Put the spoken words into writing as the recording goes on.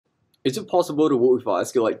Is it possible to work with our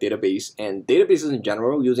SQLite database and databases in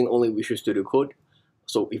general using only Visual Studio Code?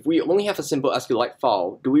 So if we only have a simple SQLite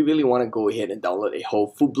file, do we really want to go ahead and download a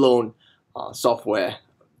whole full-blown software,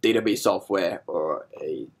 database software, or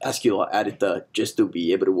a SQL editor just to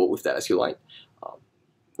be able to work with that SQLite?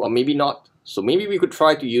 Well, maybe not. So maybe we could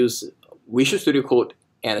try to use Visual Studio Code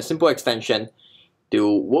and a simple extension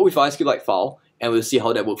to work with our SQLite file, and we'll see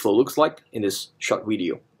how that workflow looks like in this short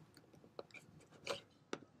video.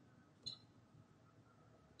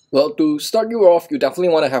 Well, to start you off, you definitely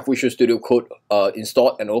want to have Visual Studio Code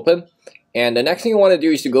installed and open. And the next thing you want to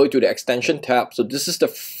do is to go to the extension tab. So this is the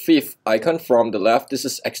fifth icon from the left. This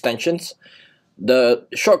is extensions. The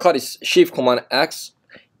shortcut is Shift Command X.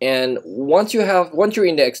 And once you're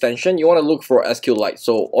in the extension, you want to look for SQLite.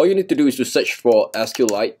 So all you need to do is to search for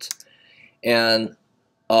SQLite. And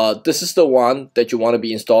this is the one that you want to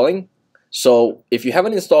be installing. So if you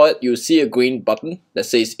haven't installed it, you'll see a green button that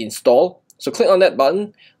says install. So click on that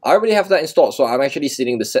button. I already have that installed, so I'm actually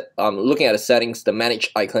looking at the settings, the manage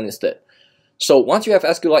icon instead. So once you have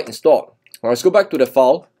SQLite installed, let's go back to the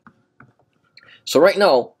file. So right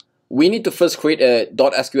now, we need to first create a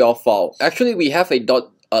 .sql file. Actually, we have a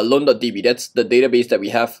loan.db. That's the database that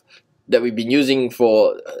we've been using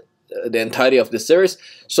for the entirety of this series.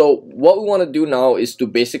 So what we want to do now is to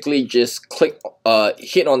basically just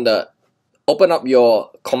hit on the open up your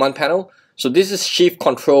command panel. So this is Shift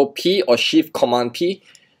Control P or Shift Command P.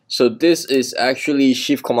 So this is actually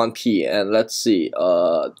Shift Command P, and let's see,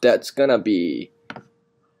 that's gonna be,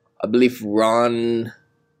 I believe, run.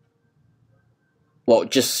 Well,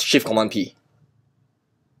 just Shift Command P.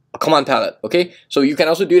 Command palette. Okay. So you can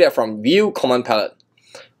also do that from View Command Palette.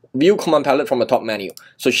 View Command Palette from the top menu.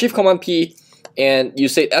 So Shift Command P. And you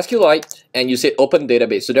say SQLite and you say open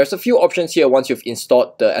database. So there's a few options here once you've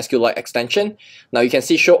installed the SQLite extension. Now you can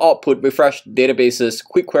see show output, refresh databases,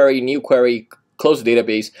 quick query, new query, close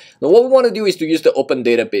database. Now what we want to do is to use the open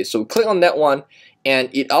database. So click on that one and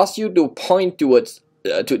it asks you to point towards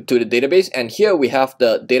to the database, and here we have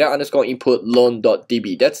the data underscore input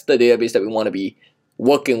loan.db. That's the database that we want to be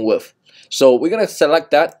working with. So we're going to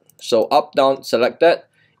select that. So up, down, select that.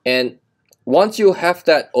 And once you have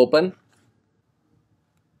that open,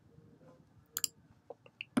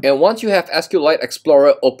 and once you have SQLite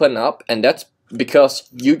Explorer open up, and that's because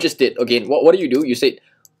you just did, again, what do? You say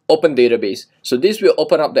open database. So this will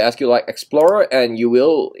open up the SQLite Explorer and you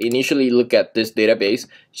will initially look at this database.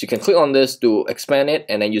 So you can click on this to expand it,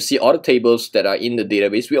 and then you see all the tables that are in the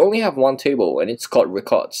database. We only have one table and it's called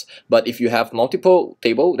records. But if you have multiple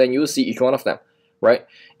tables, then you'll see each one of them, right?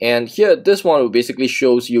 And here, this one will basically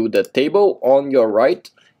shows you the table on your right.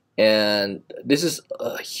 And this is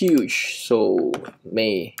huge, so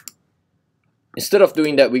instead of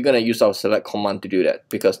doing that, we're gonna use our select command to do that,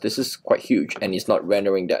 because this is quite huge and it's not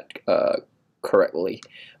rendering that correctly,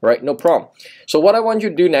 right? No problem. So what I want you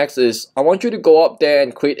to do next is I want you to go up there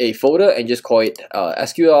and create a folder and just call it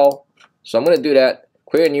SQL. So I'm gonna do that,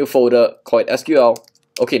 create a new folder, call it SQL.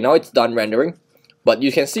 Okay, now it's done rendering, but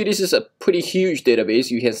you can see this is a pretty huge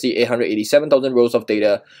database. You can see 887,000 rows of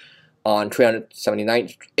data on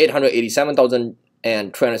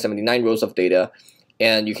 887,379 rows of data,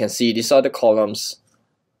 and you can see these are the columns,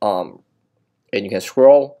 and you can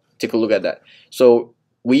scroll, take a look at that. So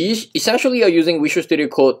we essentially are using Visual Studio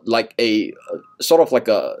Code like a sort of like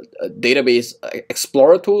a database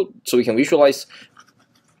explorer tool, so we can visualize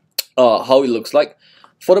how it looks like.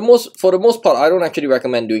 For the most part, I don't actually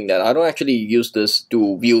recommend doing that. I don't actually use this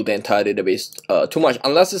to view the entire database too much,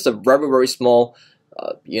 unless it's a very small.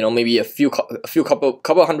 You know, maybe a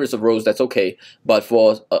couple hundreds of rows, that's okay. But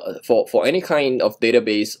for any kind of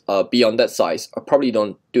database beyond that size, I probably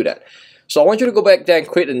don't do that. So I want you to go back there and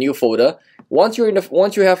create a new folder. Once you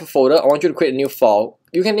have a folder, I want you to create a new file.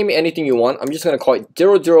 You can name it anything you want. I'm just gonna call it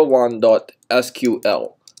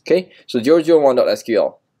 001.sql. Okay, so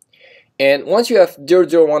 001.sql. And once you have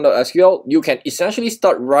 001.sql, you can essentially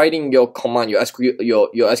start writing your command, your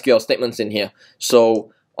SQL statements in here.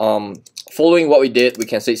 So following what we did, we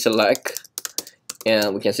can say select,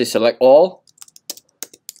 and we can say select all.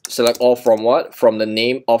 Select all from what? From the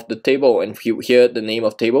name of the table, and here the name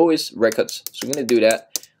of table is records. So we're gonna do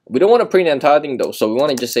that. We don't want to print the entire thing though, so we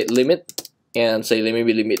want to just say limit and say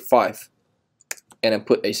maybe limit 5, and then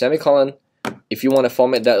put a semicolon. If you want to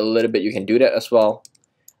format that a little bit, you can do that as well.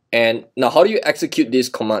 And now, how do you execute this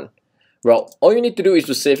command? Well, all you need to do is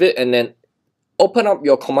to save it and then open up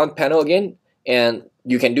your command panel again, and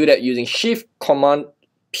you can do that using Shift Command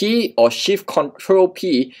P or Shift Control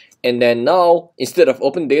P, and then now instead of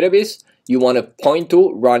open database, you want to point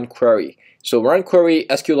to run query. So run query,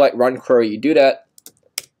 SQLite run query, you do that,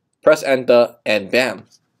 press enter, and bam,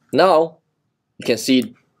 Now you can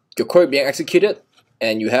see your query being executed,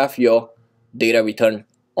 and you have your data return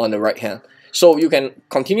on the right hand. So you can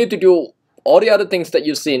continue to do all the other things that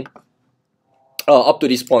you've seen up to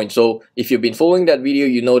this point. So if you've been following that video,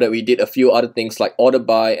 you know that we did a few other things like order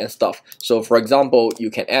by and stuff. So for example,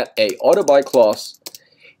 you can add a order by clause,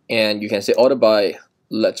 and you can say order by,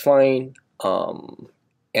 let's find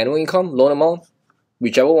annual income, loan amount,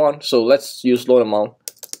 whichever one. So let's use loan amount,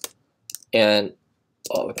 and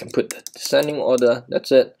we can put the descending order.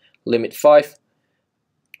 That's it. Limit 5.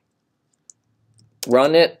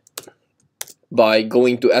 Run it by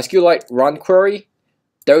going to Sqlite Run Query.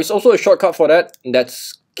 There is also a shortcut for that.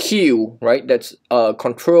 That's Q, right? That's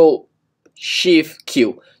Control Shift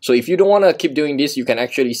Q. So if you don't want to keep doing this, you can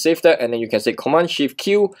actually save that, and then you can say Command Shift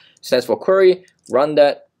Q, stands for query. Run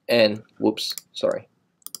that, and whoops, sorry.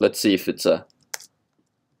 Let's see if it's a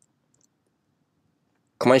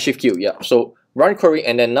Command Shift Q. Yeah. So run query,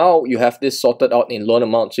 and then now you have this sorted out in loan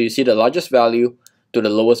amount. So you see the largest value to the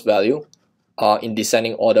lowest value in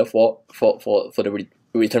descending order for the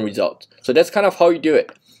return result. So that's kind of how you do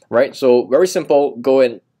it, right? So very simple. Go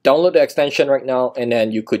and download the extension right now, and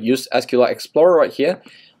then you could use Sqlite Explorer right here,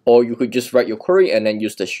 or you could just write your query and then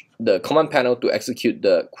use the command panel to execute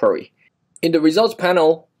the query. In the results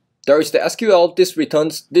panel, there is the SQL.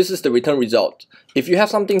 This is the return result. If you have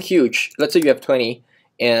something huge, let's say you have 20,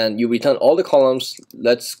 and you return all the columns,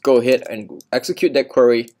 let's go ahead and execute that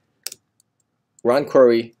query. Run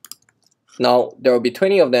query. Now there will be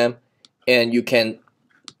 20 of them, and you can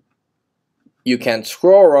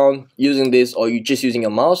scroll around using this, or you just using a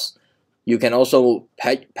mouse. You can also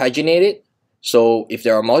paginate it. So if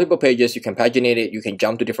there are multiple pages, you can paginate it. You can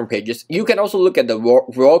jump to different pages. You can also look at the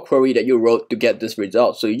raw query that you wrote to get this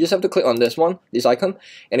result. So you just have to click on this one, this icon,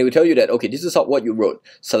 and it will tell you that, okay, this is what you wrote.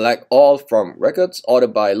 Select all from records, order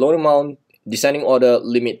by loan amount, descending order,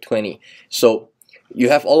 limit 20. So you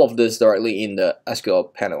have all of this directly in the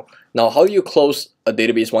SQL panel. Now, how do you close a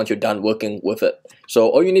database once you're done working with it? So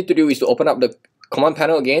all you need to do is to open up the command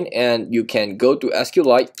panel again, and you can go to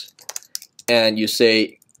Sqlite, and you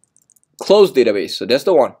say close database. So that's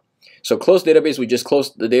the one. So close database, we just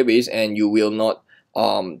close the database, and you will not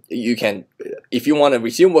you can, if you want to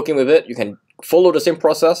resume working with it, you can follow the same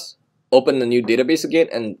process, open the new database again,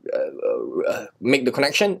 and make the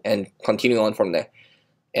connection and continue on from there.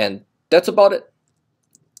 And that's about it.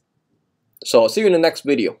 So I'll see you in the next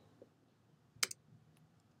video.